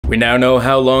We now know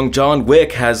how long John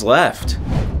Wick has left.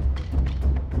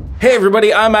 Hey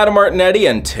everybody, I'm Adam Martinetti,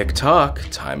 and tick-tock,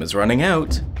 time is running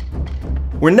out.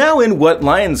 We're now in what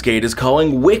Lionsgate is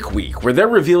calling Wick Week, where they're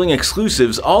revealing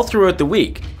exclusives all throughout the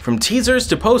week, from teasers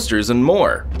to posters and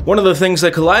more. One of the things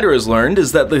that Collider has learned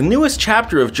is that the newest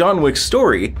chapter of John Wick's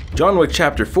story, John Wick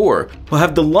Chapter 4, will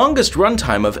have the longest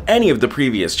runtime of any of the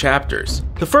previous chapters.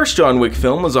 The first John Wick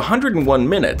film was 101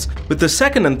 minutes, with the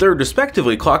second and third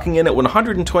respectively clocking in at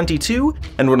 122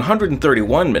 and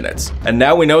 131 minutes. And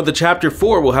now we know that Chapter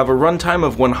 4 will have a runtime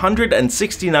of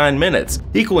 169 minutes,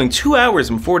 equaling 2 hours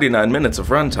and 49 minutes of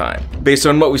runtime. Based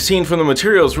on what we've seen from the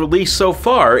materials released so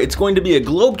far, it's going to be a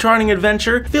globe-trotting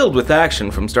adventure filled with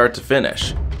action from start to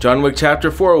finish. John Wick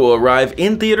Chapter 4 will arrive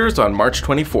in theaters on March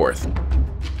 24th.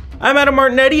 I'm Adam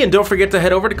Martinetti, and don't forget to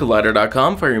head over to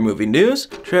Collider.com for your movie news,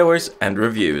 trailers, and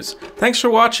reviews. Thanks for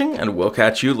watching, and we'll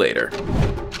catch you later.